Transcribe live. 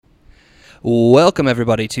Welcome,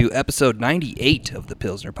 everybody, to episode 98 of the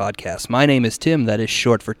Pilsner Podcast. My name is Tim, that is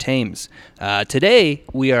short for Thames. Today,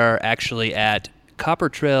 we are actually at Copper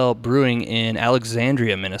Trail Brewing in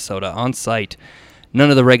Alexandria, Minnesota, on site. None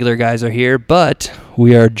of the regular guys are here, but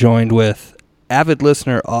we are joined with avid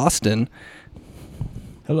listener Austin.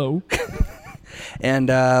 Hello. And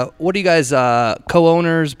what are you guys,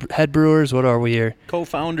 co-owners, head brewers? What are we here?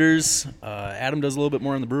 Co-founders. Adam does a little bit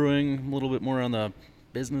more on the brewing, a little bit more on the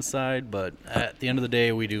business side, but at the end of the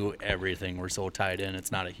day, we do everything. We're so tied in.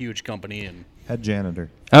 It's not a huge company. And head janitor.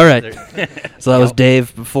 All right. So that was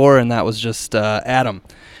Dave before, and that was just Adam.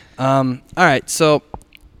 All right. So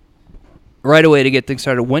right away to get things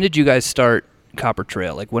started, when did you guys start Copper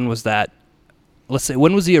Trail? Like, when was that? Let's say,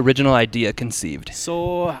 when was the original idea conceived?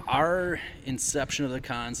 So our inception of the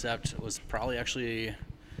concept was probably actually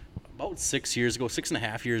about 6 years ago,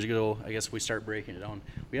 6.5 years ago. I guess we started breaking it down.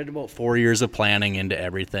 We had about 4 years of planning into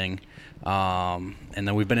everything. And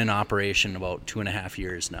then we've been in operation about 2.5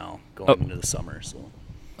 years now, going into the summer. So.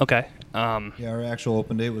 Okay. Yeah, our actual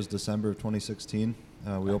open date was December of 2016.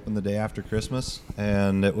 We opened the day after Christmas,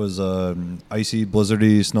 and it was an icy,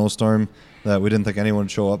 blizzardy snowstorm that we didn't think anyone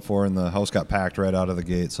would show up for, and the house got packed right out of the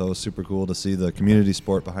gate. So it was super cool to see the community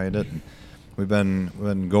support behind it. And we've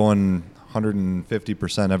been going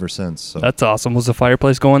 150% ever since. So. That's awesome. Was the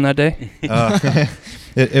fireplace going that day?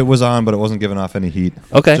 It was on, but it wasn't giving off any heat.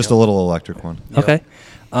 Okay. Just a little electric one. Yep. Okay.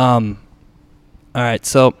 All right.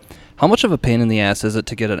 So how much of a pain in the ass is it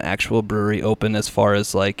to get an actual brewery open as far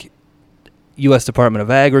as like U.S. Department of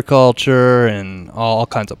Agriculture and all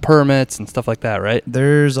kinds of permits and stuff like that, right?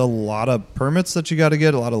 There's a lot of permits that you got to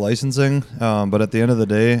get, a lot of licensing, but at the end of the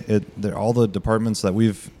day, all the departments that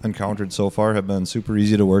we've encountered so far have been super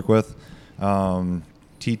easy to work with.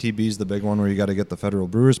 TTB is the big one where you got to get the federal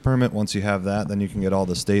brewer's permit. Once you have that, then you can get all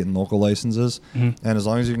the state and local licenses. Mm-hmm. And as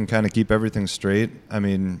long as you can kind of keep everything straight, I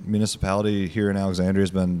mean, municipality here in Alexandria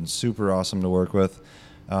has been super awesome to work with.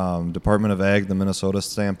 Department of Ag, the Minnesota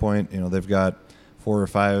standpoint, they've got 4 or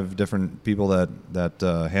 5 different people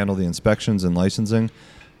that handle the inspections and licensing,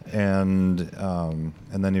 and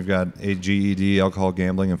then you've got AGED, Alcohol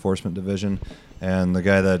Gambling Enforcement Division, and the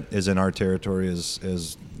guy that is in our territory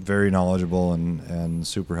is very knowledgeable and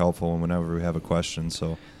super helpful whenever we have a question.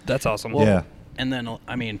 So that's awesome. Well, yeah. And then,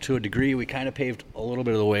 I mean, to a degree, we kind of paved a little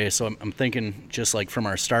bit of the way. So I'm thinking just like from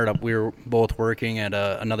our startup, we were both working at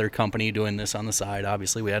another company doing this on the side.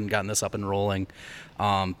 Obviously, we hadn't gotten this up and rolling.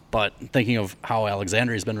 But thinking of how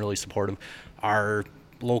Alexandria has been really supportive, our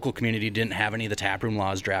local community didn't have any of the taproom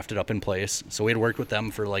laws drafted up in place. So we had worked with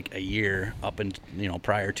them for like a year up and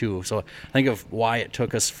prior to. So think of why it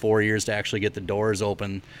took us 4 years to actually get the doors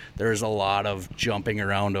open. There's a lot of jumping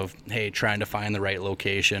around of, hey, trying to find the right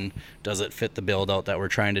location. Does it fit the build out that we're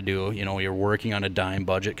trying to do? You're working on a dime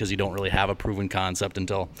budget because you don't really have a proven concept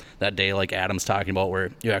until that day like Adam's talking about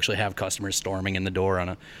where you actually have customers storming in the door on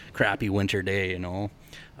a crappy winter day, So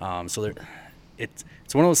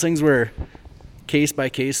it's one of those things where case by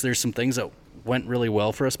case, there's some things that went really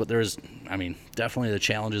well for us, but there's, definitely the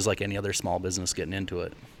challenges like any other small business getting into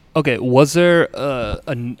it. Okay, was there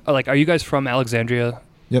are you guys from Alexandria?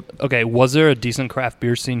 Yep. Okay, was there a decent craft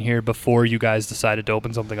beer scene here before you guys decided to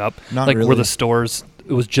open something up? Not like really. Were the stores,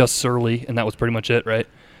 it was just Surly, and that was pretty much it, right?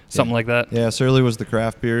 Something like that? Yeah, Surly was the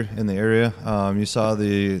craft beer in the area. You saw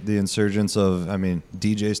the insurgence of,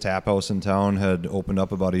 DJ's Tap House in town had opened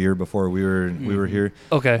up about a year before we were here.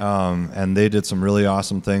 Okay. And they did some really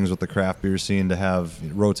awesome things with the craft beer scene to have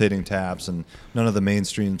rotating taps and none of the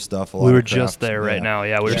mainstream stuff. We were just there right now.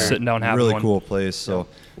 Yeah, we were sitting down having really one. cool place. So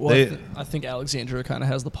Well, I think Alexandria kind of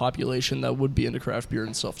has the population that would be into craft beer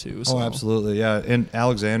and stuff too. So. Oh, absolutely, yeah. And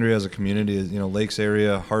Alexandria as a community, Lakes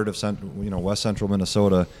area, heart of West Central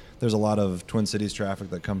Minnesota. There's a lot of Twin Cities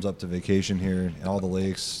traffic that comes up to vacation here, all the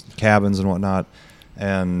lakes, cabins, and whatnot.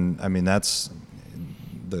 And that's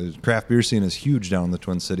the craft beer scene is huge down in the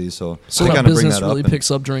Twin Cities. So that business really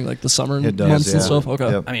picks up during like the summer months and stuff.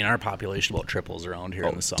 Okay. Yep. Our population about triples around here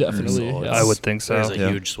in the summer. Definitely, so I would think so. There's a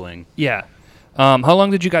huge swing. Yeah. How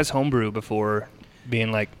long did you guys homebrew before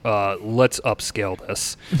being like, let's upscale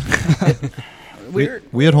this?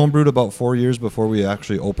 We had homebrewed about 4 years before we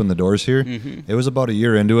actually opened the doors here. Mm-hmm. It was about a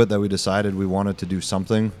year into it that we decided we wanted to do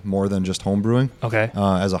something more than just homebrewing. Okay.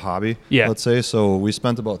 As a hobby, let's say. So we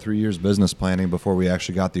spent about 3 years business planning before we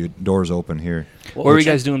actually got the doors open here. What were you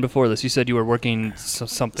guys doing before this? You said you were working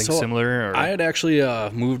something similar? Or? I had actually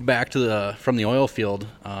moved back from the oil field.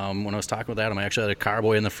 When I was talking with Adam, I actually had a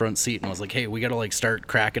carboy in the front seat, and I was like, hey, we got to start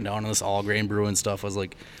cracking down on this all-grain brewing stuff. I was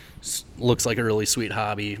like, looks like a really sweet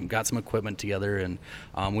hobby. Got some equipment together, and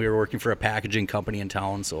we were working for a packaging company in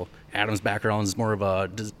town. So Adam's background is more of a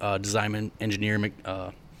design engineer,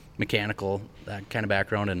 mechanical, that kind of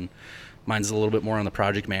background, and mine's a little bit more on the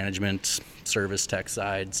project management, service tech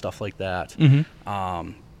side, stuff like that.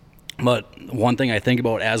 But one thing I think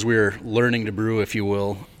about as we're learning to brew, if you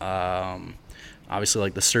will, obviously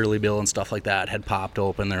like the Surly Bill and stuff like that had popped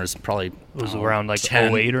open. There's probably It was around like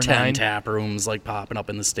 10, 08 or 10 9. tap rooms like popping up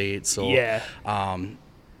in the States. So Yeah.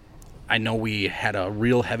 I know we had a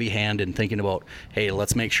real heavy hand in thinking about, hey,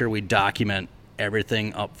 let's make sure we document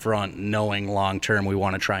everything up front, knowing long term we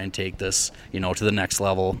want to try and take this, to the next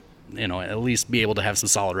level, at least be able to have some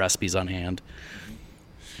solid recipes on hand.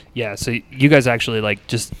 Yeah, so you guys actually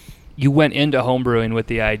you went into homebrewing with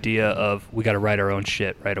the idea of we got to write our own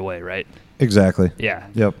shit right away, right? Exactly. Yeah.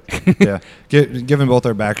 Yep. Yeah. Given both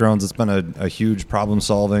our backgrounds, it's been a huge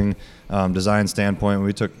problem-solving design standpoint.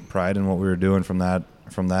 We took pride in what we were doing from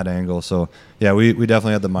that angle. So yeah, we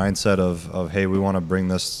definitely had the mindset of hey, we want to bring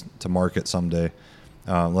this to market someday.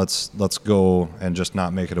 Let's go and just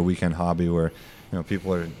not make it a weekend hobby where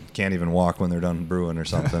people can't even walk when they're done brewing or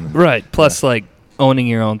something. Right. Plus, owning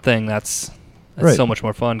your own thing, that's Right. so much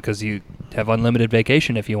more fun because you have unlimited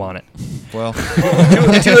vacation if you want it. Well,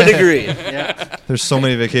 to a degree. Yeah. there's so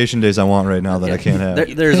many vacation days I want right now that I can't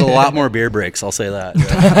have. There's a lot more beer breaks, I'll say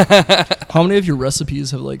that. How many of your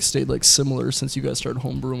recipes have stayed similar since you guys started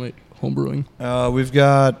homebrewing?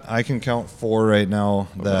 I can count 4 right now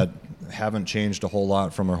that haven't changed a whole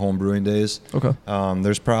lot from our home brewing days. Okay.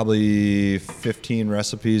 There's probably 15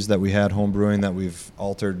 recipes that we had home brewing that we've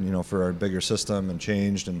altered, for our bigger system and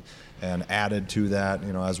changed and added to that,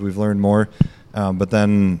 as we've learned more. But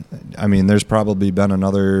then, there's probably been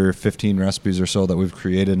another 15 recipes or so that we've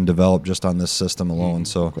created and developed just on this system alone.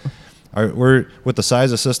 So we're with the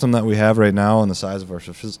size of system that we have right now and the size of our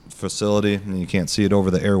facility, and you can't see it over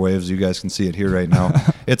the airwaves. You guys can see it here right now.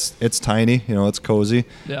 It's tiny, it's cozy,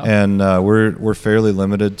 Yeah. and we're fairly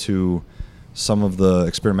limited to some of the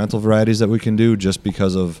experimental varieties that we can do just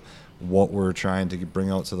because of what we're trying to bring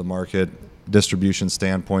out to the market, distribution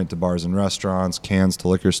standpoint to bars and restaurants, cans to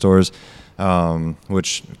liquor stores,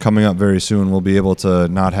 which coming up very soon we'll be able to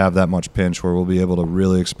not have that much pinch where we'll be able to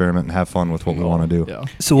really experiment and have fun with what we want to do. Yeah.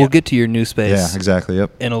 So we'll get to your new space Yeah, exactly.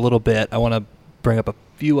 Yep. in a little bit. I want to bring up a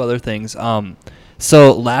few other things.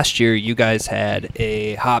 So last year you guys had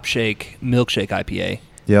a Hop Shake Milkshake IPA.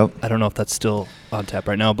 Yep. I don't know if that's still on tap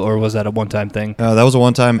right now, or was that a one-time thing? That was a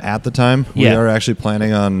one-time at the time. Yeah. We are actually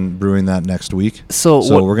planning on brewing that next week. So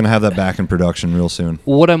we're going to have that back in production real soon.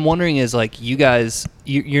 What I'm wondering is, you guys,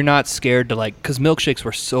 you're not scared to, because milkshakes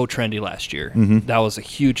were so trendy last year. Mhm. That was a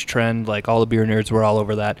huge trend. All the beer nerds were all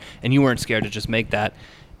over that, and you weren't scared to just make that.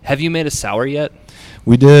 Have you made a sour yet?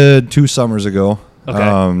 We did 2 summers ago, Okay.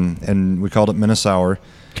 and we called it Minnesour,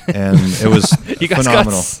 and it was You guys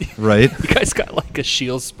phenomenal, right? You guys got a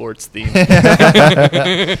Shield Sports theme.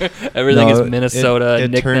 Everything is Minnesota. It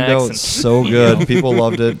turned knickknacks out and- so good. People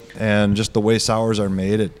loved it, and just the way sours are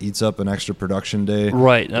made, it eats up an extra production day.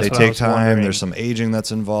 Right, that's they what I take was time. wondering. There's some aging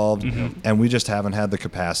that's involved, and we just haven't had the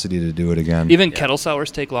capacity to do it again. Even kettle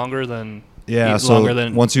sours take longer than Yeah, eat so longer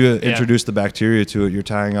than once you introduce the bacteria to it, you're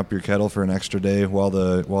tying up your kettle for an extra day while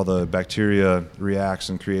the bacteria reacts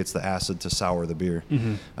and creates the acid to sour the beer.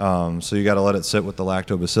 So you got to let it sit with the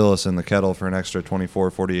lactobacillus in the kettle for an extra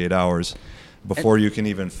 24, 48 hours before you can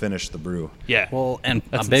even finish the brew. Yeah. Well, and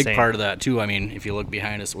That's a big insane. part of that too, if you look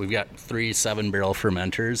behind us, we've got 3 7-barrel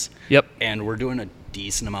fermenters. Yep. And we're doing a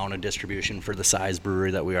decent amount of distribution for the size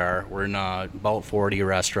brewery that we are. We're in about 40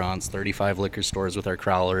 restaurants, 35 liquor stores with our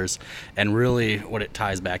crawlers. And really what it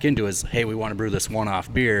ties back into is, hey, we want to brew this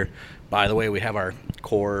one-off beer. By the way, we have our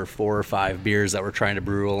core 4 or 5 beers that we're trying to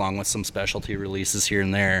brew along with some specialty releases here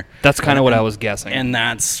and there. That's kind of what I was guessing. And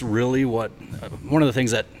that's really what one of the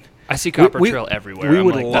things that I see Copper we- Trail everywhere. we I'm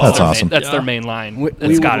would like, love- That's their awesome. That's their Yeah. main line. we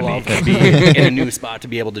It's got to would be. love to be in a new spot to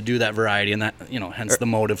be able to do that variety, and that hence the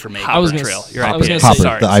motive for making I was it. gonna Trail. s- You're I right. was gonna Hopper, say,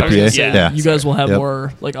 the I was gonna IPA? say, Yeah. You guys will have Yep.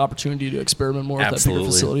 more opportunity to experiment more with that Absolutely.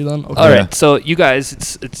 bigger facility then. Okay. All Yeah. right, so you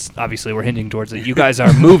guys, it's obviously we're hinting towards it. You guys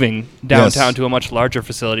are moving downtown Yes. to a much larger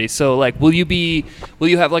facility. So will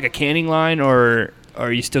you have a canning line, or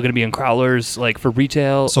are you still going to be in crawlers for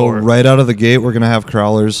retail? So or? right out of the gate, we're going to have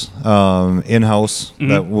crawlers in-house.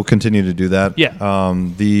 That we'll continue to do that. Yeah.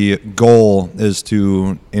 The goal is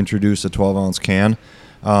to introduce a 12-ounce can.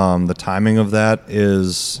 The timing of that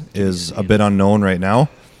is a bit unknown right now,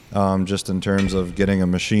 just in terms of getting a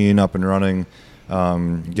machine up and running,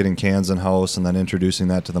 getting cans in house and then introducing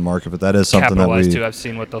that to the market. But that is something that Capitalized we too. I've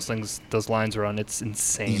seen what those lines are on. It's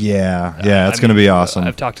insane. yeah it's I going to mean, be awesome.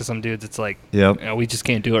 I've talked to some dudes. It's like, Yep. we just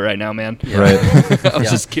can't do it right now, man. Right. I was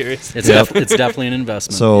Yeah. just curious. It's, Yep. it's definitely an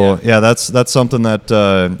investment. So that's something that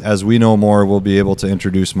as we know more, we'll be able to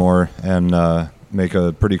introduce more and make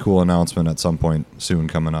a pretty cool announcement at some point soon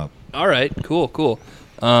coming up. All right, cool.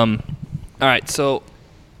 All right, so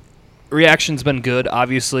reaction's been good.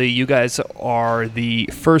 Obviously, you guys are the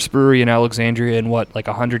first brewery in Alexandria in what, like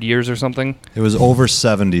 100 years or something? It was over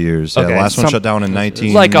 70 years. Yeah, Okay, the last one some- shut down in like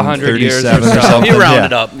 100 years or 1937 or so. something. you round Yeah.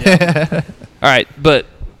 it up. All right, but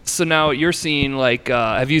so now you're seeing like,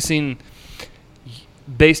 have you seen,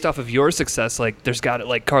 based off of your success, like there's got it,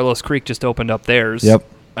 like Carlos Creek just opened up theirs. Yep.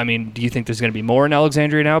 I mean, do you think there's going to be more in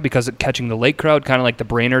Alexandria now because of catching the lake crowd, kind of like the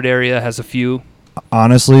Brainerd area has a few?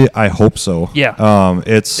 Honestly, I hope so. Yeah.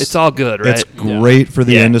 It's all good, right? It's great for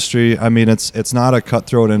the Yeah. industry. I mean, it's not a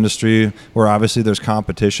cutthroat industry where obviously there's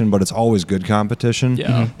competition, but it's always good competition. Yeah.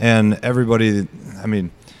 Mhm. And everybody, I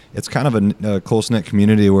mean, it's kind of a close-knit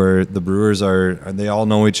community where the brewers they all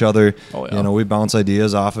know each other. Oh, yeah. You know, we bounce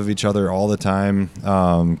ideas off of each other all the time.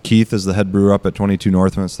 Keith is the head brewer up at 22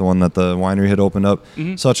 Northman. It's the one that the winery had opened up.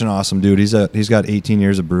 Mm-hmm. Such an awesome dude. He's got 18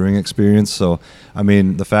 years of brewing experience. So, I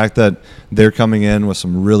mean, the fact that they're coming in with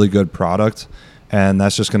some really good product, and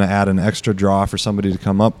that's just going to add an extra draw for somebody to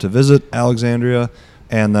come up to visit Alexandria.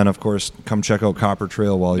 And then, of course, come check out Copper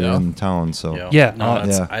Trail while you're Yeah. in town. So, Yeah. No,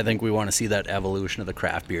 that's, Yeah. I think we want to see that evolution of the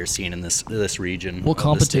craft beer scene in this region. Well, of the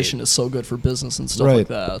competition state. is so good for business and stuff Right. like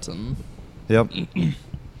that. And yep.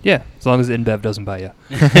 Yeah, as long as InBev doesn't buy you.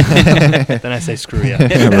 Then I say screw you.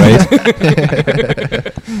 Right?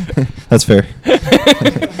 That's fair.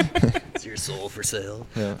 Is your soul for sale?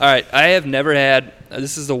 Yeah. All right, I have never had.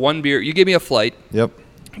 This is the one beer. You gave me a flight. Yep.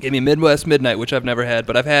 Gave me Midwest Midnight, which I've never had,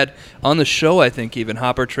 but I've had on the show, I think, even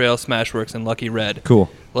Hopper Trail, Smashworks, and Lucky Red. Cool.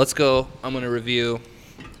 Let's go. I'm going to review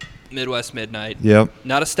Midwest Midnight. Yep.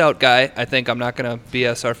 Not a stout guy. I think I'm not going to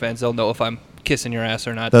BS our fans. They'll know if I'm kissing your ass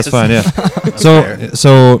or not. That's 'cause- fine, yeah.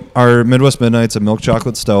 So our Midwest Midnight's a milk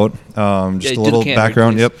chocolate stout. Just Yeah, a do little the can read,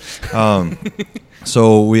 background. please. Yep.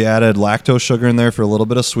 So we added lactose sugar in there for a little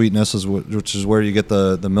bit of sweetness, which is where you get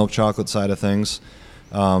the milk chocolate side of things.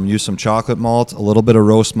 Use some chocolate malt, a little bit of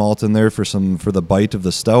roast malt in there for the bite of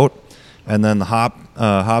the stout, and then the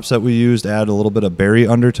hops that we used add a little bit of berry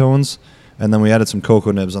undertones, and then we added some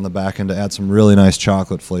cocoa nibs on the back end to add some really nice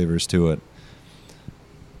chocolate flavors to it.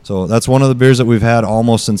 So that's one of the beers that we've had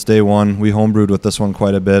almost since day one. We homebrewed with this one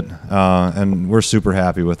quite a bit, and we're super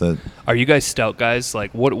happy with it. Are you guys stout guys?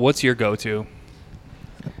 Like, what's your go-to?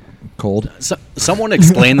 Cold. So, someone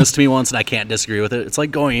explained this to me once, and I can't disagree with it. It's like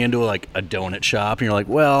going into like a donut shop, and you're like,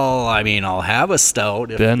 "Well, I mean, I'll have a stout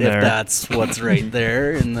if Been there. that's what's right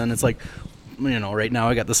there." And then it's like, right now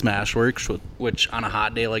I got the Smashworks, which on a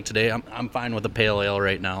hot day like today, I'm fine with a pale ale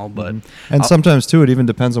right now. But And sometimes too, it even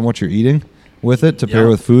depends on what you're eating with it to pair Yeah.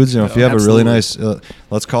 with foods. If you have a really Absolutely. nice,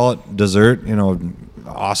 let's call it dessert,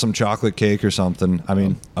 awesome chocolate cake or something. I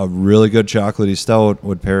mean, a really good chocolatey stout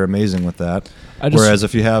would pair amazing with that. Whereas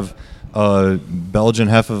if you have a Belgian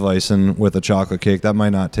Hefeweizen with a chocolate cake, that might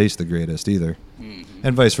not taste the greatest either.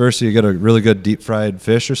 And vice versa, you get a really good deep fried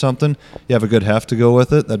fish or something, you have a good hef to go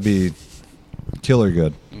with it, that'd be killer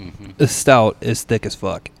good. The stout is thick as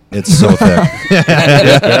fuck. It's so thick.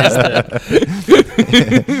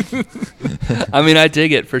 I mean, I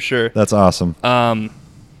dig it for sure. That's awesome.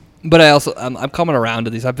 But I'm coming around to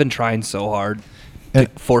these. I've been trying so hard to And-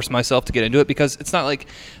 force myself to get into it because it's not like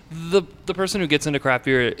the person who gets into craft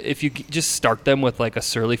beer, if you just start them with like a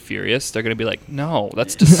Surly Furious, they're going to be like, no,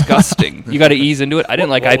 that's disgusting. You got to ease into it. I didn't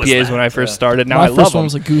like What was IPAs that? when I first started. Now my I first love one them.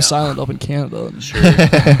 was a Goose Island up in Canada.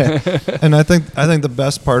 And I think the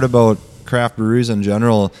best part about craft breweries in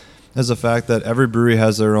general is the fact that every brewery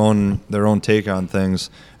has their own take on things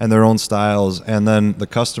and their own styles, and then the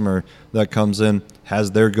customer that comes in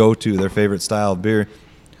has their go-to, their favorite style of beer.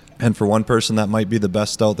 And for one person, that might be the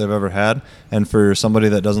best stout they've ever had, and for somebody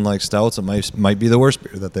that doesn't like stouts, it might be the worst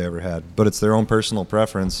beer that they ever had. But it's their own personal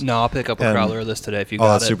preference. No, I'll pick up a And- growler of this today if you Oh,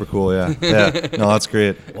 got that's it. super cool. Yeah, yeah. No, that's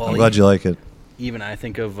great. Well, I'm glad you like it. even I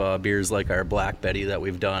think of beers like our Black Betty that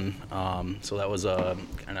we've done. So that was a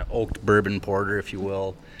kind of oaked bourbon porter, if you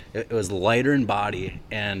will. It was lighter in body,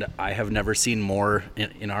 and I have never seen more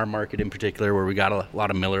in our market in particular, where we got a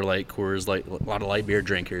lot of Miller Lite, Coors Light, a lot of light beer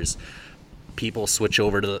drinkers. people switch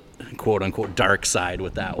over to the quote unquote dark side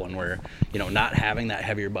with that one, where, not having that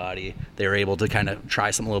heavier body, they were able to kind of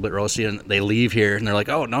try something a little bit roasty, and they leave here and they're like,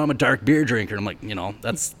 oh, now I'm a dark beer drinker. And I'm like,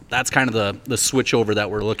 that's kind of the switch over that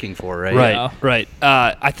we're looking for, right? Right, Yeah. right.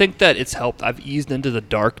 I think that it's helped. I've eased into the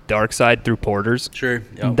dark side through porters. Sure.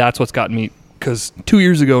 And that's what's gotten me. Because 2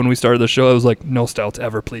 years ago when we started the show, I was like, no stouts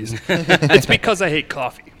ever, please. It's because I hate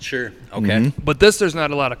coffee. Sure. Okay. But there's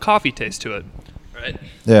not a lot of coffee taste to it, right?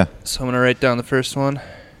 Yeah. So I'm going to write down the first one.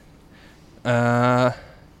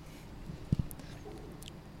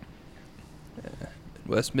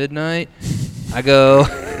 West Midnight. I go.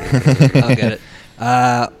 I'll get it.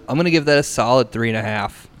 I'm going to give that a solid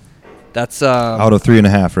 3.5. That's Out of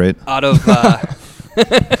 3.5, right? out of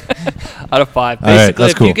out of 5. All right, Basically,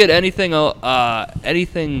 that's if you cool. get anything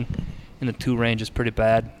in the 2 range is pretty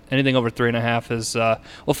bad. Anything over 3.5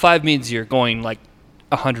 is 5 means you're going like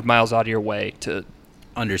 100 miles out of your way to,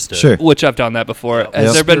 Understood. Sure. which I've done that before. Has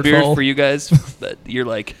Yep. there been beers Spearful. for you guys that you're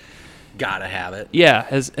like, Gotta have it. yeah?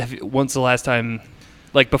 When's the last time,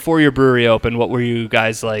 like before your brewery opened, what were you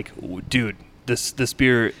guys like, dude? This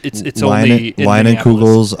beer, it's only in Minneapolis.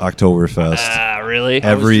 Kugel's Oktoberfest Ah, really?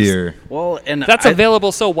 every year. Well, and That's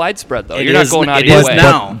available so widespread though. It You're not is- going out it of your is way.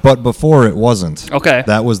 now. But before it wasn't. Okay.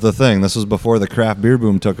 That was the thing. This was before the craft beer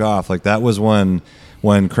boom took off. Like that was when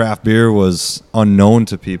craft beer was unknown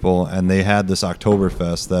to people, and they had this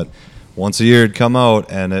Oktoberfest that once a year it'd come out,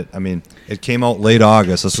 and it came out late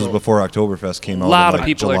August. This was before Oktoberfest came A out. lot in, of like,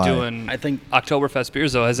 people July. are doing I think- Oktoberfest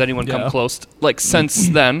beers though. Has anyone come Yeah. close since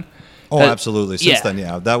then? Oh, absolutely. Since yeah. then,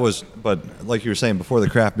 yeah. That was, but like you were saying, before the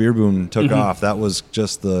craft beer boom took Mm-hmm. off, that was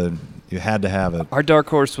just you had to have it. Our dark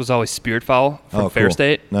horse was always Spirit Fowl from Oh, Fair cool.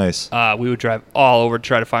 State. Nice. We would drive all over to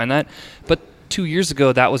try to find that. But 2 years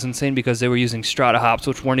ago, that was insane because they were using Strata hops,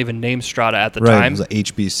 which weren't even named Strata at the Right. It time. was a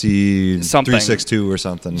HBC Something. 362 or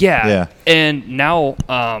something. Yeah. Yeah. And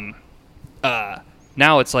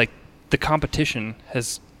now it's like the competition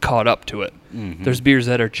has caught up to it. Mm-hmm. There's beers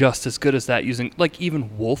that are just as good as that using, like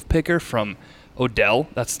even Wolf Picker from Odell.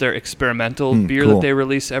 That's their experimental beer cool. that they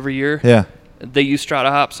release every year. Yeah. They use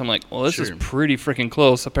Strata hops. I'm like, well, this is Sure. pretty freaking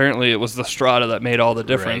close. Apparently, it was the Strata that made all the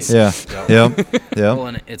difference. Yeah. Yep. Yep. Well, Yep.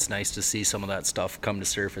 and it's nice to see some of that stuff come to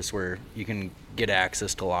surface where you can get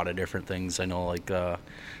access to a lot of different things. I know, like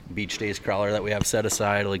Beach Days crawler that we have set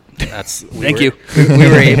aside. Like that's Thank you. We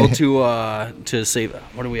were able to save.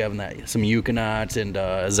 What do we have in that? Some Euconaut and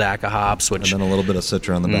Zaka hops, And which then a little bit of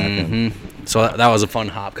Citra on the back end. so that was a fun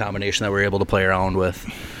hop combination that we were able to play around with.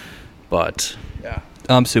 But yeah,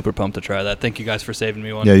 I'm super pumped to try that. Thank you guys for saving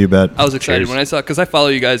me one. Yeah, you bet. I was excited Cheers. when I saw, because I follow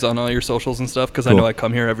you guys on all your socials and stuff, because I Cool. know I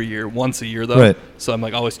come here every year, once a year though. Right. So I'm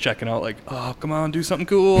like always checking out, like, oh, come on, do something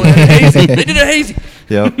cool. And hazy. They did a hazy.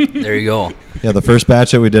 Yep. there you go. Yeah, the first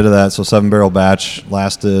batch that we did of that, so 7-barrel batch,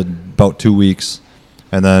 lasted about 2 weeks.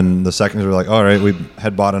 And then the second, we were like, all right, we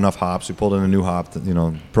had bought enough hops. We pulled in a new hop,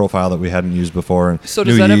 profile that we hadn't used before. And So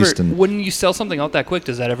new does that yeast ever, and when you sell something out that quick,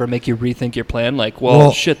 does that ever make you rethink your plan? Like,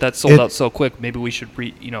 well shit, that sold out so quick. Maybe we should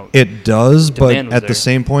It does, but Demand was at there. the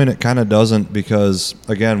same point, it kind of doesn't because,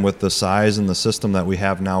 again, with the size and the system that we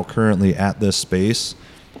have now currently at this space,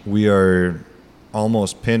 we are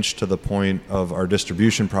almost pinched to the point of our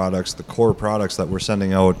distribution products, the core products that we're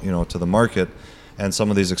sending out, to the market, and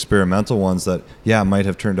some of these experimental ones that, might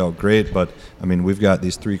have turned out great, but, we've got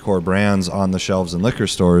these 3 core brands on the shelves in liquor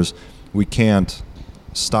stores. We can't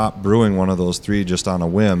stop brewing one of those 3 just on a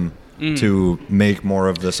whim to make more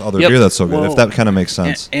of this other Yep. beer that's so good, Well, if that kind of makes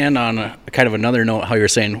sense. And on a kind of another note, how you're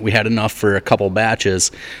saying we had enough for a couple batches,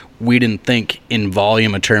 we didn't think in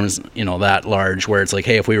volume of terms, that large, where it's like,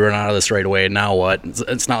 hey, if we run out of this right away, now what?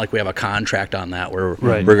 It's not like we have a contract on that where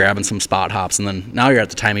Right. we're grabbing some spot hops, and then now you're at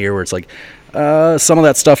the time of year where it's like, some of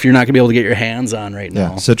that stuff you're not gonna be able to get your hands on right Yeah,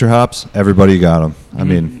 now. Citra hops, everybody got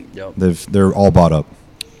them. Yep. They're all bought up.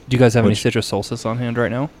 Do you guys have any Which- Citrus Solstice on hand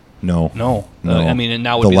right now? No. No. No. And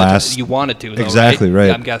now would The be last- you wanted to, though, Exactly, right.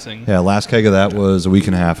 Yeah, I'm guessing. Yeah, last keg of that was a week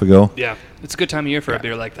and a half ago. Yeah. It's a good time of year for a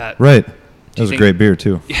beer like that. Right. That you was a think- great beer,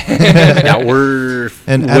 too. Yeah, we're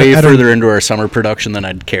And at- way at a- further into our summer production than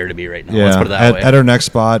I'd care to be right now. Let's put it that way. At our next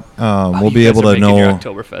spot, we'll You be guys able are to making your know.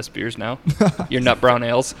 Oktoberfest beers now. Your nut brown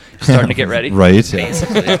ales. You're starting to get ready. Right.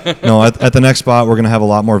 Yeah. No, at the next spot, we're going to have a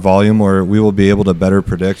lot more volume where we will be able to better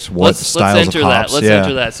predict what styles enter of hops. that. Let's yeah.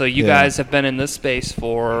 enter that. So you Yeah. guys have been in this space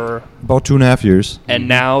for, About 2.5 years. and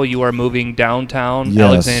now you are moving downtown Yes.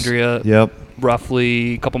 Alexandria Yep.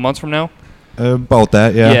 roughly a couple months from now? About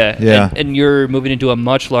that, yeah. Yeah. And you're moving into a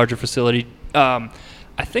much larger facility. I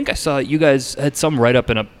think I saw you guys had some write-up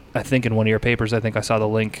in in one of your papers. I think I saw the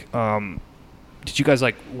link did you guys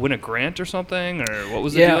like win a grant or something, or what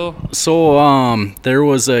was the deal? So there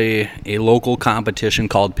was a local competition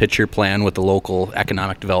called Pitch Your Plan with the local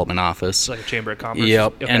economic development office. It's like a chamber of commerce.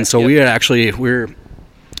 Yep. Okay, And so we're a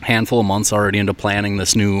handful of months already into planning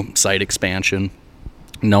this new site expansion,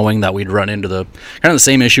 knowing that we'd run into the kind of the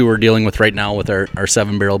same issue we're dealing with right now with our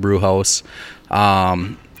 7-barrel brew house.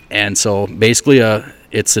 And so basically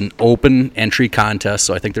it's an open entry contest.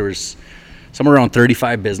 So I think there was somewhere around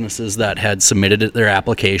 35 businesses that had submitted their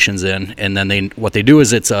applications in, and then what they do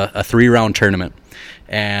is it's a 3-round tournament.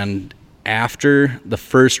 And after the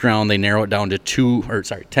first round, they narrow it down to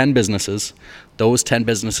 10 businesses. Those 10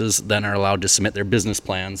 businesses then are allowed to submit their business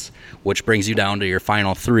plans, which brings you down to your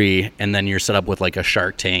final 3, and then you're set up with like a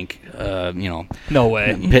Shark Tank, No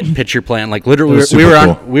way. pitch your plan. Like literally, was we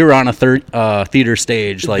super we were on a theater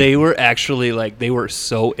stage. Like They were actually like, they were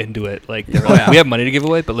so into it. Like, they were like, we have money to give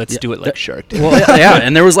away, but let's do it like Shark Tank. well, yeah,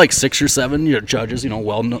 and there was like 6 or 7 judges,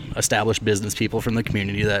 well-established business people from the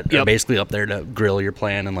community that are basically up there to grill your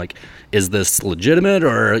plan and like, is this legitimate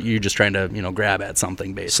or are you just trying to grab at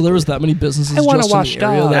something basically? So there was that many businesses. I want to just in watch the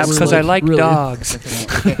area that dogs were, because I like really-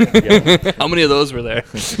 dogs. Yeah. How many of those were there?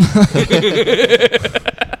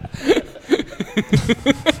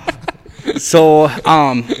 So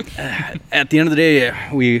at the end of the day,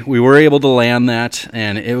 we were able to land that,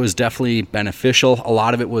 and it was definitely beneficial. A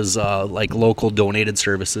lot of it was like local donated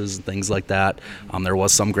services and things like that. There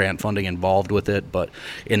was some grant funding involved with it, but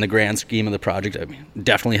in the grand scheme of the project, I mean,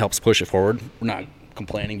 definitely helps push it forward. We're not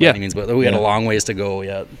complaining by any means, but we had a long ways to go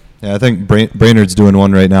yet. Yeah, I think Brainerd's doing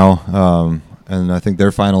one right now, and I think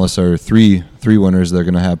their finalists are three winners. They're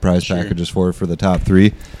going to have prize packages for the top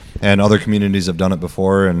 3. And other communities have done it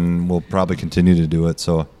before, and will probably continue to do it.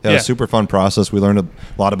 So, it was a super fun process. We learned a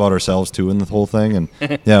lot about ourselves, too, in the whole thing. And,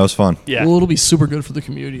 yeah, it was fun. Yeah. Well, it'll be super good for the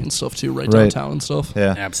community and stuff, too, right downtown and stuff.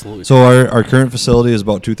 Yeah. Absolutely. So our current facility is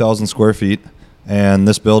about 2,000 square feet. And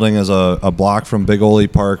this building is a block from Big Ole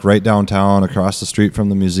Park, right downtown, across the street from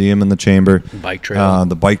the museum and the chamber. Bike trail.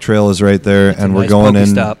 The bike trail is right there. And we're nice going in.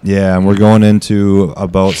 Pokestop. Yeah, and we're going into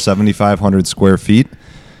about 7,500 square feet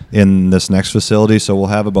in this next facility. So we'll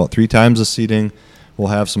have about 3 times the seating. We'll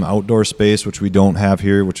have some outdoor space, which we don't have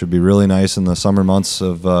here, which would be really nice in the summer months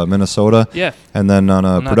of Minnesota. Yeah. And then on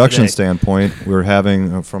a Not production today. standpoint, we're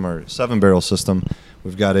having, from our 7-barrel system,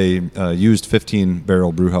 we've got a used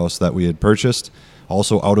 15-barrel brew house that we had purchased,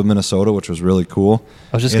 also out of Minnesota, which was really cool.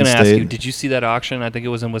 I was just going to ask In-state. you, did you see that auction? I think it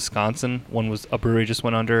was in Wisconsin. One was a brewery just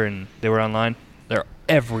went under, and they were online. They're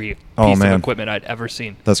every piece of equipment I'd ever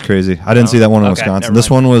seen. That's crazy. I didn't No? see that one in Okay, Wisconsin. never This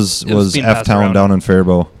mind. one was It was being passed F-Town around. down in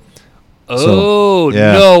Faribault. Oh,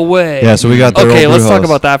 yeah. no way. Yeah, so we got their Okay, old let's brew talk house.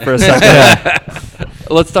 about that for a second.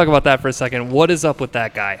 Let's talk about that for a second. What is up with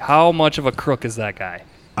that guy? How much of a crook is that guy?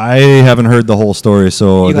 I haven't heard the whole story,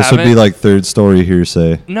 so You this would be haven't? like third story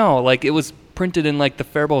hearsay. No, like it was printed in like the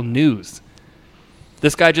Faribault News.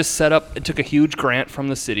 This guy just took a huge grant from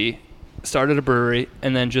the city, started a brewery,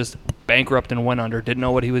 and then just bankrupted and went under, didn't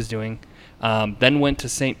know what he was doing. Then went to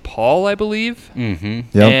St. Paul, I believe,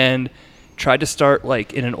 Mm-hmm. Yep. and tried to start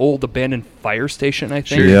like in an old abandoned fire station, I think.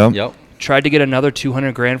 Sure. Yep. Yep. Tried to get another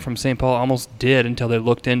 200 grand from St. Paul, almost did until they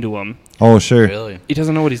looked into him. Oh, sure. Really. He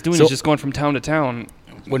doesn't know what he's doing. So- He's just going from town to town.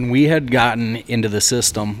 When we had gotten into the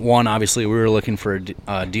system, one, obviously we were looking for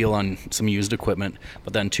a deal on some used equipment,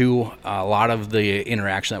 but then 2, a lot of the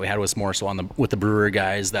interaction that we had was more so with the brewer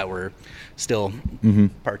guys that were still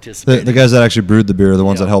participating. The guys that actually brewed the beer, the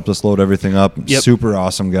ones Yep. that helped us load everything up, Yep. super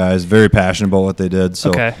awesome guys, very passionate about what they did.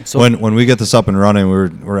 So, Okay. So- when we get this up and running,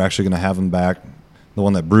 we're actually going to have them back, the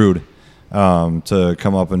one that brewed, to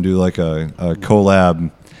come up and do like a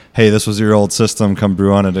collab. Hey, this was your old system. Come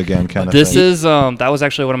brew on it again, kind of This thing. is that was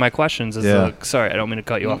actually one of my questions. Yeah. Sorry, I don't mean to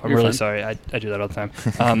cut you off. I'm You're really fine. sorry. I do that all the time.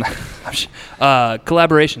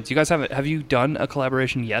 Collaborations. You guys have you done a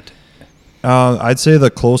collaboration yet? I'd say the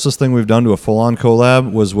closest thing we've done to a full-on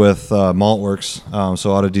collab was with Maltworks,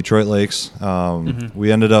 so out of Detroit Lakes.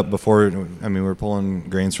 We ended up we were pulling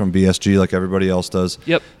grains from BSG like everybody else does.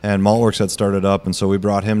 Yep. And Maltworks had started up, and so we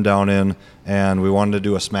brought him down in, and we wanted to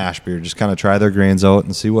do a smash beer, just kind of try their grains out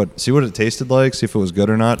and see what it tasted like, see if it was good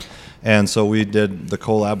or not. And so we did the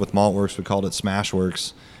collab with Maltworks. We called it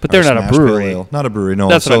Smashworks. But they're or not a Smash Pale brewery. Ale. Not a brewery, no.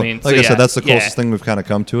 That's what I So, mean. Like So, I said, yeah, that's the closest yeah. thing we've kind of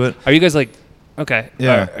come to it. Are you guys like okay?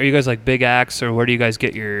 Yeah. Are you guys like Big Axe, or where do you guys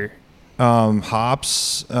get your?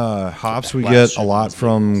 Hops we get a lot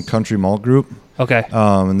from Country Malt Group. Okay.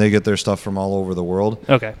 And they get their stuff from all over the world.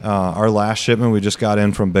 Okay. Our last shipment we just got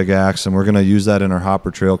in from Big Axe, and we're going to use that in our Hopper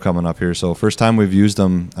Trail coming up here. So first time we've used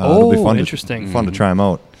them. It'll be fun interesting. to try them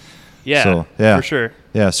out. Yeah. so, yeah. For sure.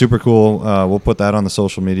 yeah, super cool. We'll put that on the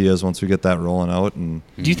social medias once we get that rolling out. And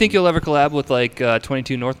Do you think you'll ever collab with like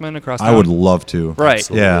 22 Northmen across town? I would love to. Right.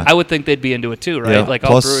 Absolutely. Yeah. I would think they'd be into it too, right? Yeah. Like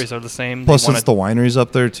all Plus- breweries are the same. Plus, They wanna since the winery's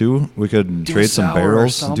up there too, we could Do trade sour some or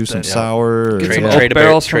barrels, and do some something. Yeah. sour. or- get Trade- some yeah. oak trade a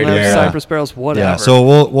barrels trade from a there, barrel. Cypress barrels, whatever. Yeah, so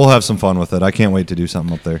we'll have some fun with it. I can't wait to do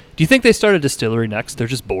something up there. Do you think they start a distillery next? They're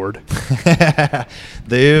just bored.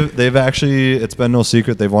 They've actually, it's been no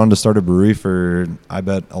secret, they've wanted to start a brewery for, I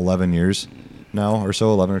bet, 11 years now or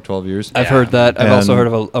so, 11 or 12 years. I've heard that. I've also And- heard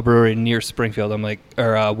of a brewery near Springfield. I'm like,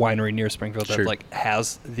 or a winery near Springfield that Sure. like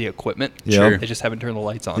has the equipment. Yep. Sure. They just haven't turned the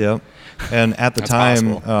lights on. Yep. And at the That's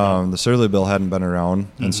time, possible. the Surly Bill hadn't been around,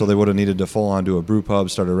 and so they would have needed to full on do a brew pub,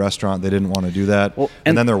 start a restaurant. They didn't want to do that. Well,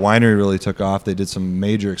 and and- then their winery really took off. They did some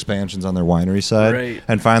major expansions on their winery side. Right.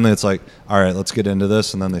 And finally, it's like, all right, let's get into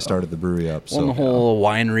this. And then they started the brewery up. Well, So the whole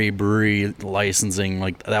winery brewery licensing,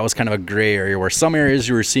 like that was kind of a gray area where some areas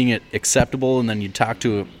you were seeing it acceptable, and then you talk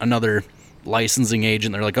to another licensing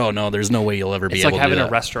agent, they're like, "Oh no, there's no way you'll ever be It's able like to having do a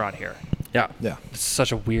that." restaurant here. Yeah, yeah. It's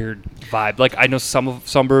such a weird vibe. Like I know some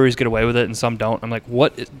breweries get away with it and some don't. I'm like, why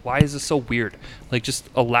is this so weird? Like just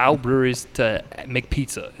allow breweries to make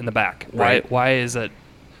pizza in the back. Right. Why is it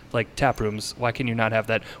like tap rooms? Why can you not have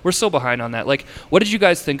that? We're so behind on that. Like, what did you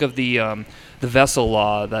guys think of the vessel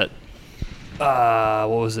law that what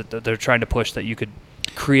was it that they're trying to push, that you could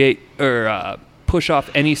create or push off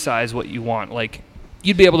any size what you want? Like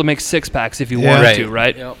you'd be able to make 6-packs if you Yeah. wanted Right. to,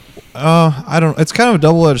 right? Yep. I don't. It's kind of a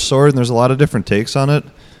double-edged sword, and there's a lot of different takes on it.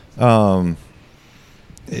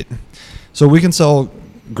 So we can sell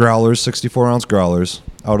growlers, 64-ounce growlers,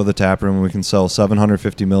 out of the tap room. We can sell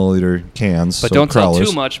 750 milliliter cans. But so don't growlers. sell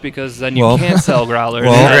too much because then you Well- can't sell growlers.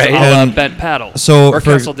 Well, That's right. a la and- bent paddle. So or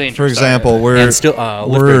for, Castle Danger. for example, And we're still, Lift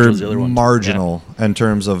we're Bridge was the other one. marginal in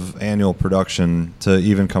terms of annual production to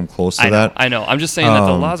even come close to that. I know. I'm just saying that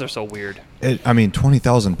the Um, laws are so weird. I mean,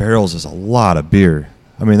 20,000 barrels is a lot of beer.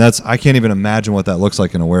 I mean, I can't even imagine what that looks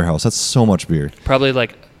like in a warehouse. That's so much beer. Probably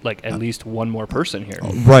like at least one more person here.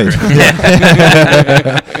 Right.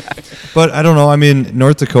 But I don't know. I mean,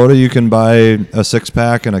 North Dakota, you can buy a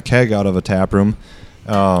 6-pack and a keg out of a tap room.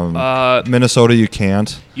 Minnesota, you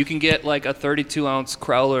can't. You can get like a 32-ounce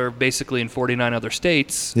crowler basically in 49 other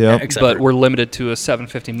states. Yep. Except But for- we're limited to a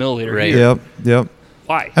 750 milliliter. Right. Here. Yep.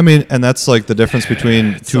 Why? I mean, and that's like the difference between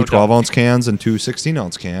It's two so dumb. 12-ounce cans and two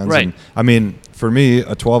 16-ounce cans. Right. And, I mean, for me,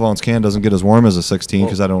 a 12-ounce can doesn't get as warm as a 16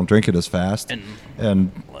 because I don't drink it as fast. And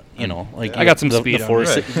And like I got some the, speed the on four, it.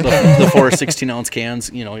 si- the 4 16-ounce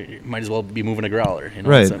cans, you might as well be moving a growler.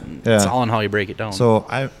 Right, It's yeah. all on how you break it down. so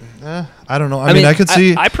I don't know. I mean, I could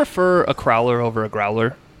see. I prefer a crowler over a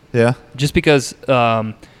growler Yeah. just because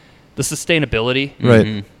the sustainability. Right.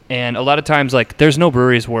 Mhm. And a lot of times, like, there's no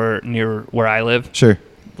breweries near where I live. Sure.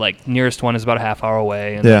 Like, nearest one is about a half hour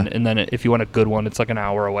away, and Yeah. then if you want a good one, it's like an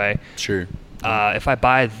hour away. Sure. If I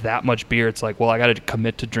buy that much beer, it's like, well, I got to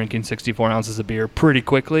commit to drinking 64 ounces of beer pretty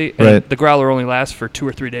quickly. And Right. the growler only lasts for 2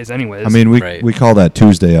 or 3 days anyways. I mean, we Right. we call that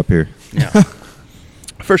Tuesday up here. Yeah.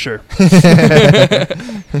 for sure.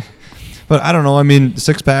 But I don't know. I mean,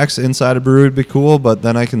 6-packs inside a brewery would be cool, but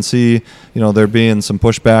then I can see, there being some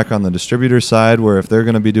pushback on the distributor side where if they're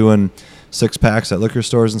going to be doing 6-packs at liquor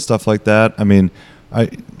stores and stuff like that, I mean,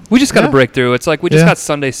 We just got to Yeah. break through. It's like we just Yeah. got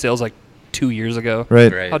Sunday sales like 2 years ago.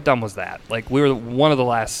 right, Right. How dumb was that? Like, we were one of the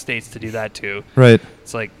last states to do that, too. right.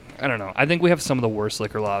 It's like, I don't know. I think we have some of the worst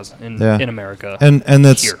liquor laws in Yeah. America. And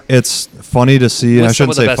Here. it's funny to see. And With I some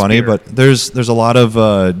shouldn't of the say best funny, beer. but there's a lot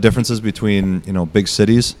of differences between big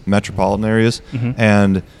cities, metropolitan areas, Mhm.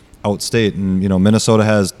 and outstate. And Minnesota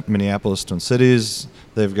has Minneapolis, Twin Cities.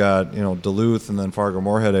 They've got Duluth and then Fargo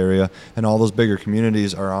Moorhead area, and all those bigger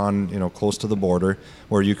communities are on close to the border,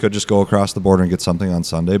 where you could just go across the border and get something on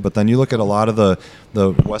Sunday. But then you look at a lot of the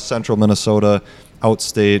west central Minnesota,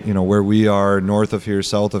 outstate, where we are, north of here,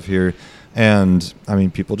 south of here. And I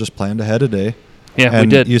mean, people just planned ahead a day. yeah, we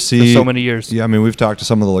And did you see, for so many years. Yeah, I mean, we've talked to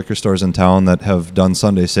some of the liquor stores in town that have done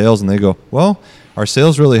Sunday sales, and they go, "Well, our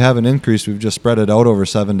sales really haven't increased. We've just spread it out over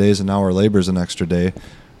 7 days, and now our labor's an extra day." And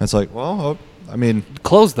it's like, well, I mean,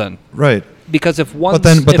 Close then. right. Because if one, But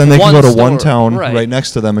then if they can go to one store- town right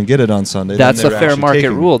next to them and get it on Sunday. then That's a they're fair actually market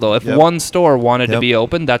taking- rule, though. If Yep. one store wanted to Yep. be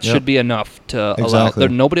open, that Yep. should be enough to allow. Exactly.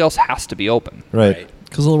 Nobody else has to be open. Right.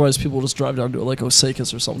 Because otherwise, people just drive down to like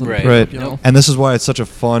Osakis or something. Right. Right. You know? And this is why it's such a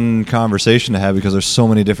fun conversation to have, because there's so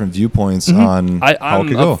many different viewpoints on how it I'm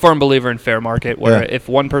could a go. firm believer in fair market, where Yeah. if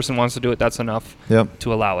one person wants to do it, that's enough Yep.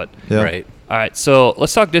 to allow it. Yep. Right. All right, so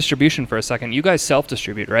let's talk distribution for a second. You guys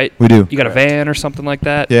self-distribute, right? We do. You got a Correct. van or something like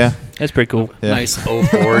that? Yeah. That's pretty cool. Yeah. Nice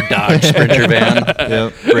 04 Dodge Sprinter van.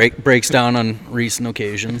 Yep. Breaks down on recent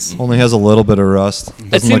occasions. Only has a little bit of rust. It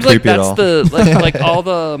Doesn't seems look like creepy at that's all. the like all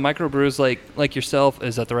the microbrews like yourself,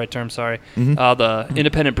 is that the right term? Sorry. The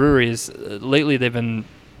independent breweries lately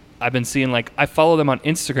I've been seeing, like, I follow them on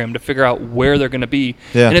Instagram to figure out where they're going to be,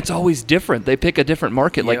 Yeah. and it's always different. They pick a different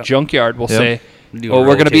market. Like Yep. Junkyard will Yep. say, Do "Oh, a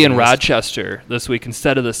we're going to be in rotating list. Rochester this week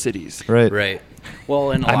instead of the cities." Right. Right.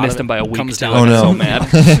 Well, and a I lot missed of them by a it week. comes Too. down Oh, I'm no. so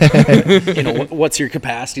mad. you know, what's your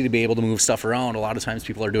capacity to be able to move stuff around? A lot of times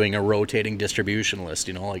people are doing a rotating distribution list,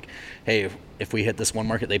 you know, like, hey, if we hit this one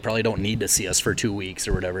market, they probably don't need to see us for 2 weeks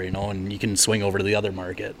or whatever, you know, and you can swing over to the other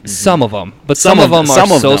market. Some of them, but Some some of of- them are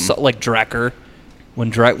some of so, them. like Drecker.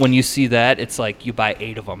 When you see that, it's like you buy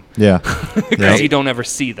 8 of them Yeah. because Yeah. you don't ever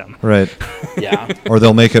see them. Right. Yeah. Or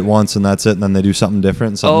they'll make it once and that's it, and then they do something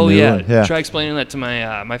different. Something Oh new. yeah. and- yeah. Try explaining that to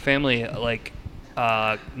my family, like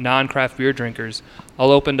non-craft beer drinkers.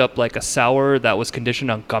 I'll open up like a sour that was conditioned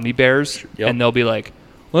on gummy bears, Yep. and they'll be like,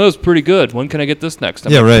 "Well, that was pretty good. When can I get this next?"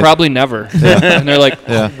 I'm Yeah, like, right. Probably never. And they're like,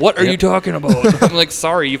 Yeah. "What are you talking about?" I'm like,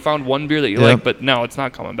 "Sorry, you found one beer that you Yeah. like, but no, it's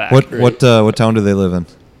not coming back." What town do they live in?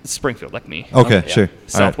 Springfield, like me. Okay, Yeah. sure. All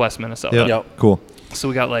right. Southwest Minnesota. Yep. Yep. Cool. So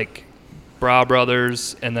we got like Bra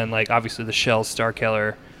Brothers, and then like obviously the Shell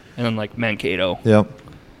Starkeller, and then like Mankato Yep.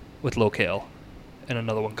 with Locale, and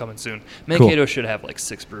another one coming soon. Cool. Mankato should have like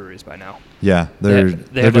 6 breweries by now. Yeah, They they're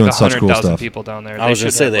have they're doing like such cool 100,000 stuff. people down there. I was should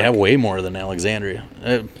going to say, they have like, way more than Alexandria,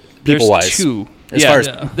 there's people-wise. 2. As yeah, far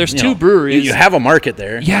as, there's you 2 know, breweries. You have a market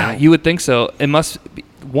there. Yeah, know? you would think so. It must be,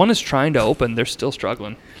 one is trying to open. They're still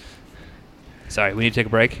struggling. Sorry, we need to take a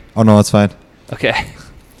break. Oh no, that's fine. Okay.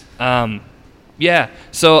 Yeah.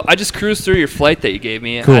 So I just cruised through your flight that you gave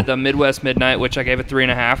me. Cool. I had the Midwest Midnight, which I gave a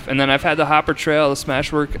 3.5, and then I've had the Hopper Trail, the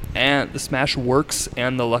Smashworks,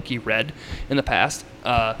 and the Lucky Red in the past.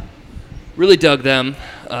 Really dug them.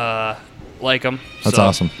 Like them. That's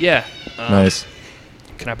awesome. Yeah. Nice.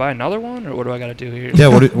 Can I buy another one, or what do I got to do here? Yeah.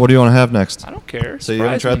 What do you want to have next? I don't care. So you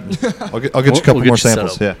want to Surprise me. try? I'll get you a couple We'll get more you set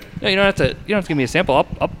samples. up. Yeah. No, you don't have to. You don't have to give me a sample.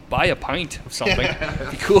 I'll buy a pint of something.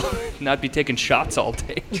 Be cool. Not be taking shots all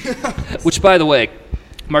day. Which, by the way,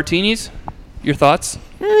 martinis. Your thoughts?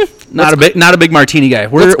 Not a big martini guy.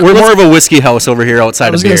 We're more of a whiskey house over here I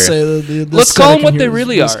outside was of going beer. to say the Let's call them aesthetic what in they here is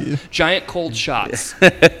really whiskey. are: giant cold shots.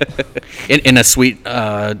 in a sweet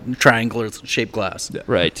triangular shaped glass.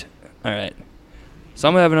 Right. All right. So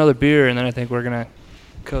I'm gonna have another beer, and then I think we're gonna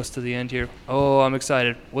coast to the end here. Oh, I'm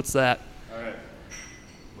excited. What's that? All right.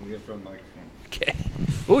 We'll get from microphone. Okay.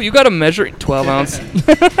 Oh, you got a measuring 12 ounce.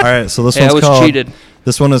 All right. So this Hey, I one's was called. cheated.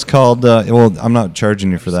 This one is called. Well, I'm not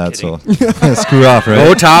charging you for that, so screw off, right?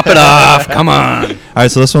 Go top it off. Come on. All right,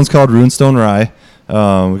 so this one's called Runestone Rye.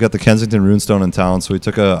 We got the Kensington Runestone in town, so we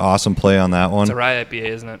took an awesome play on that one. It's a rye IPA,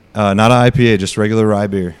 isn't it? Not an IPA, just regular rye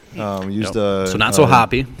beer. We used So not so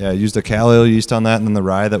hoppy. Yeah, used a cal ale yeast on that, and then the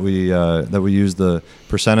rye that we used, the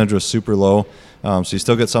percentage was super low. So you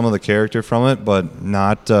still get some of the character from it, but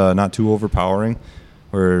not too overpowering.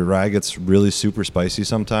 Where rye gets really super spicy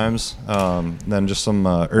sometimes. Then just some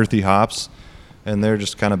earthy hops, and they're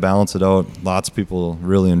just kind of balance it out. Lots of people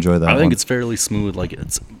really enjoy that. I think one. it's fairly smooth. Like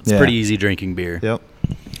it's Yeah. pretty easy drinking beer. Yep.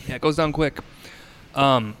 Yeah, it goes down quick.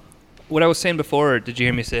 What I was saying before, did you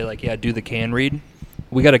hear me say, like, yeah, do the can read?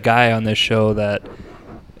 We got a guy on this show that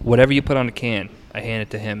whatever you put on a can, I hand it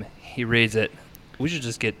to him. He reads it. We should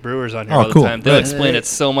just get brewers on here Oh, all cool. the time. They'll Right. explain it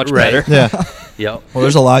so much Right. better. Yeah. Yep. Well,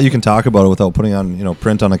 there's a lot you can talk about it without putting on,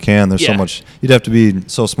 print on a can. There's so Yeah. much. You'd have to be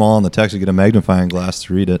so small on the text to get a magnifying glass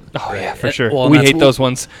to read it. Oh, yeah, Right. for sure. Well, we that's hate those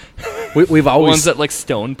ones. We've The always ones that, like,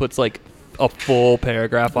 Stone puts, like, a full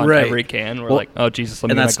paragraph on Right. every can. We're Well, like, oh, Jesus, let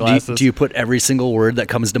me and get that's my do glasses. you put every single word that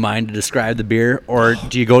comes to mind to describe the beer, or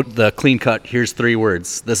do you go the clean cut? Here's 3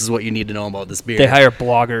 words. This is what you need to know about this beer. They hire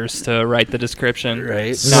bloggers to write the description.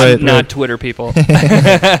 Right. Not Twitter people.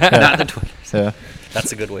 Not the Twitter. Yeah.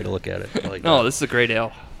 That's a good way to look at it. I like No, that. this is a great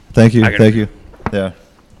ale. Thank you. I gotta- Thank you. Yeah.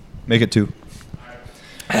 Make it 2.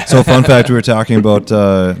 So, fun fact: we were talking about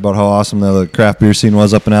how awesome the craft beer scene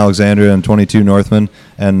was up in Alexandria and 22 Northman,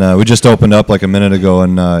 and we just opened up like a minute ago,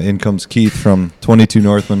 and in comes Keith from 22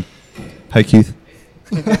 Northman. Hi, Keith.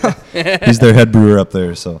 He's their head brewer up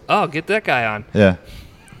there. So, Oh, get that guy on. yeah,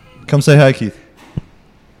 come say hi, Keith.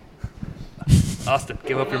 Austin,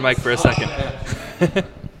 give up your mic for a second.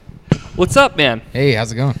 What's up, man? Hey,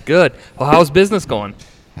 how's it going? Good. Well, how's business going?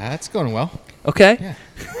 It's going well. Okay. Yeah.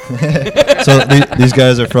 So these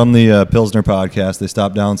guys are from the Pilsner podcast. They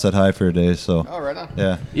stopped down, said hi for a day. So, Oh, right on.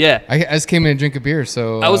 yeah. Yeah. I just came in to drink a beer,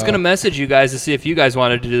 so I was going to message you guys to see if you guys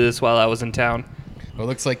wanted to do this while I was in town. Well,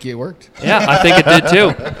 it looks like it worked. Yeah, I think it did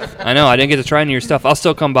too. I know. I didn't get to try any of your stuff. I'll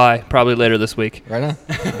still come by probably later this week. Right on.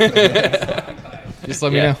 Just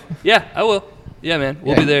let me Yeah. know. Yeah, I will. Yeah, man.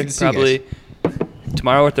 We'll Yeah, be there good to see you probably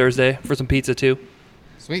tomorrow or Thursday for some pizza too.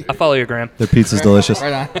 Sweet. I follow your gram. Their pizza's delicious.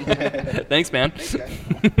 Right on. Thanks, man.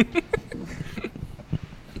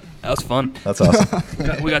 That was fun. That's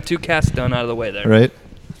awesome. We got 2 casts done out of the way there. Right?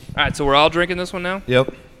 All right, so we're all drinking this one now?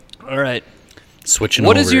 Yep. All right. Switching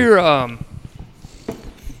What over. is your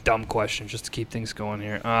dumb question just to keep things going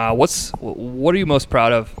here? What are you most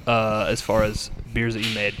proud of as far as beers that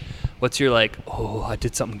you made? What's your like, oh, I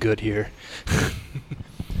did something good here?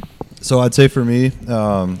 So I'd say for me,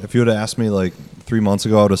 if you would have asked me like 3 months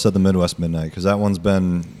ago, I would have said the Midwest Midnight because that one's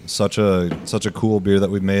been such a cool beer that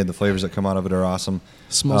we've made. The flavors that come out of it are awesome.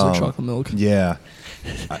 Smells like chocolate milk. Yeah.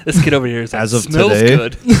 This kid over here is like, As of smells today,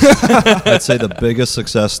 good. I'd say the biggest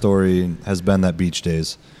success story has been that Beach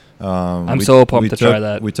Days. I'm so pumped to try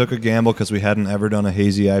that. We took a gamble because we hadn't ever done a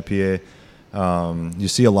hazy IPA. You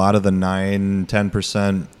see a lot of the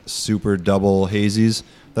 9-10% super double hazies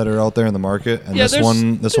that are out there in the market, and Yeah, this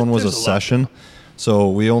one was a there's a lot. session. So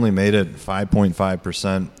we only made it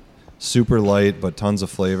 5.5%, super light but tons of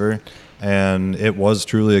flavor. And it was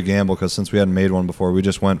truly a gamble because since we hadn't made one before, we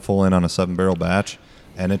just went full in on a 7-barrel batch,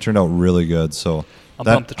 and it turned out really good. So I'm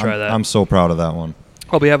pumped to try that. I'm so proud of that one.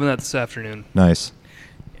 I'll be having that this afternoon. Nice.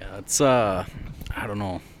 Yeah, it's I don't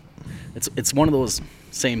know. It's one of those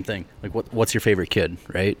same thing. Like what's your favorite kid,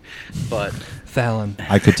 right? But Fallon.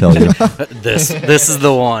 I could tell you. this is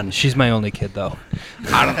the one. She's my only kid, though.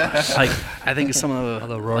 I don't know. Like I think of some of the.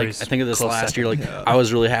 Although Like, Rory's I think of this close last second. year. Like I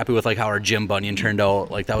was really happy with like how our Jim Bunyan turned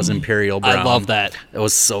out. Like that was Imperial Brown. I love that. It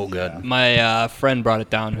was so good. My friend brought it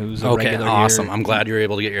down, who's a Okay, regular awesome. here. I'm glad you were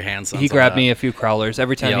able to get your hands on. He some grabbed of that. me a few crawlers.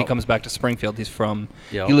 Every time he Yep. comes back to Springfield, he's from.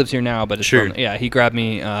 Yep. He lives here now, but it's Sure. from, yeah, he grabbed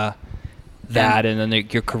me that, and then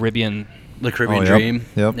your Caribbean, The Caribbean Oh, yep. Dream.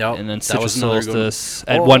 Yep. and then That Citrus was another good one. Solstice.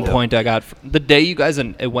 At Oh. one Yep. point, I got the day you guys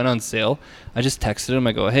it went on sale. I just texted him.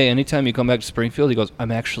 I go, hey, anytime you come back to Springfield, he goes,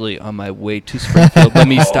 I'm actually on my way to Springfield. Let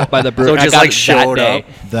me stop by the brewery. So it just, I got like, it showed that day. up.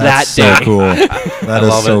 That's so that day. cool. That is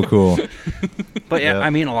love so it. cool. But yeah, Yeah. I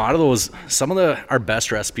mean, a lot of those, some of our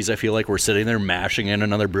best recipes, I feel like we're sitting there mashing in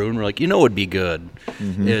another brew, and we're like, what would be good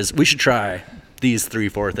is we should try these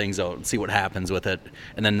 3-4 things out and see what happens with it.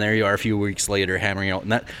 And then there you are a few weeks later hammering out,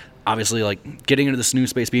 and that obviously like getting into this new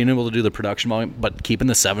space, being able to do the production volume, but keeping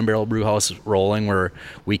the 7-barrel brew house rolling where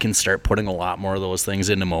we can start putting a lot more of those things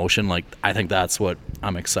into motion. Like I think that's what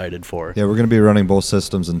I'm excited for. Yeah, we're going to be running both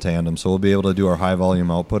systems in tandem, so we'll be able to do our high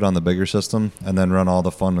volume output on the bigger system, and then run all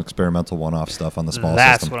the fun experimental one-off stuff on the small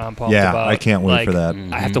That's system. what I'm pumped yeah, about. I can't wait Like, for that.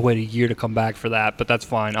 I have to wait a year to come back for that, but that's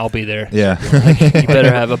fine. I'll be there. Yeah, You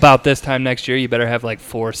better have about this time next year. You better have like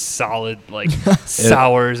 4 solid like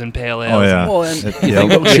sours and pale ales. Oh, yeah. Well, and It- you yep.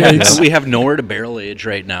 think about Shakes. we have nowhere to barrel age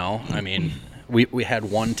right now. I mean, we had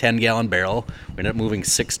one 10-gallon barrel. We ended up moving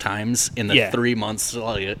 6 times in the Yeah. 3 months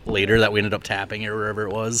later that we ended up tapping it or wherever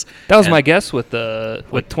it was. That was And my guess with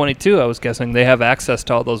 22. I was guessing they have access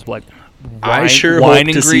to all those like I wine, sure wine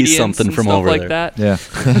hope to see ingredients something and from stuff over like there. that.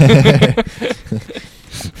 yeah.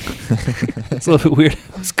 It's a little bit weird.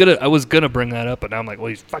 I was gonna bring that up, but now I'm like, well,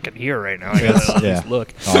 he's fucking here right now. I gotta at yeah. least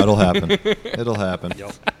look. Oh, it'll happen. It'll happen.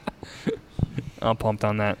 I'm pumped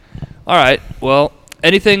on that. All right. Well,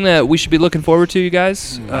 anything that we should be looking forward to, you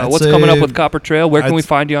guys? I'd What's coming up say- with Copper Trail? Where can I'd we s-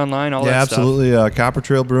 find you online? All Yeah, that stuff. absolutely.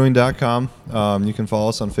 Coppertrailbrewing.com. You can follow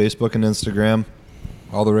us on Facebook and Instagram,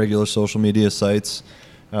 all the regular social media sites.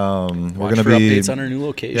 We're Watch going to for be updates on our new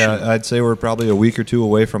location. Yeah, I'd say we're probably a week or two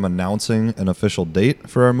away from announcing an official date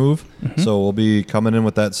for our move. So we'll be coming in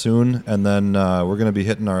with that soon, and then we're going to be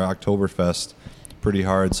hitting our Oktoberfest pretty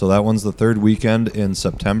hard. So that one's the third weekend in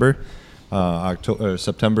September,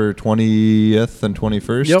 September 20th and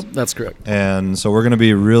 21st. Yep, that's correct. And so we're going to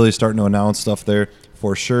be really starting to announce stuff there.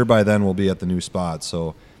 For sure by then we'll be at the new spot.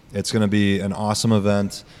 So it's going to be an awesome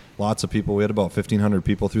event. Lots of people. We had about 1,500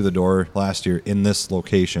 people through the door last year in this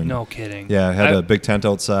location. No kidding. Yeah, I had a big tent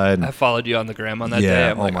outside. I followed you on the gram on that Yeah, day.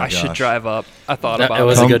 I'm oh like, my I should gosh. drive up. I thought That- about it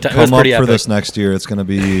was it. a come good time. It was come up pretty for epic. this next year. It's going to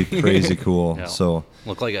be crazy cool. Yeah. So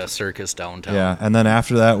Look like a circus downtown. yeah, and then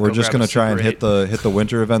after that, we're Go just grab going a to try and Super hit the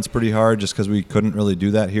winter events pretty hard, just because we couldn't really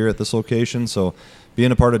do that here at this location. So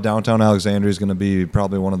being a part of downtown Alexandria is going to be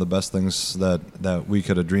probably one of the best things that we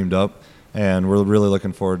could have dreamed up. And we're really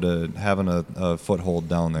looking forward to having a foothold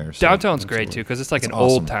down there. So Downtown's great too because it's like It's an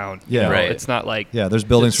old awesome. town. Yeah. Right. It's not like Yeah, there's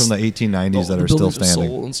buildings It's- from the 1890s that The are still buildings of standing.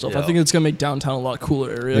 Soul and stuff. Yeah. I think it's gonna make downtown a lot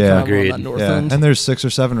cooler area. Yeah. kind of Agreed. on that north Yeah, end. and there's 6 or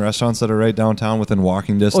 7 restaurants that are right downtown within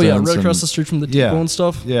walking oh distance. yeah, right and- across the street from the depot yeah, and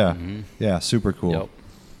stuff. Yeah, Mhm. yeah, super cool. Yep.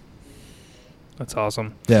 That's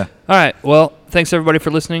awesome. Yeah. All right. Well, thanks everybody for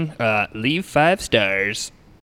listening. Leave 5 stars.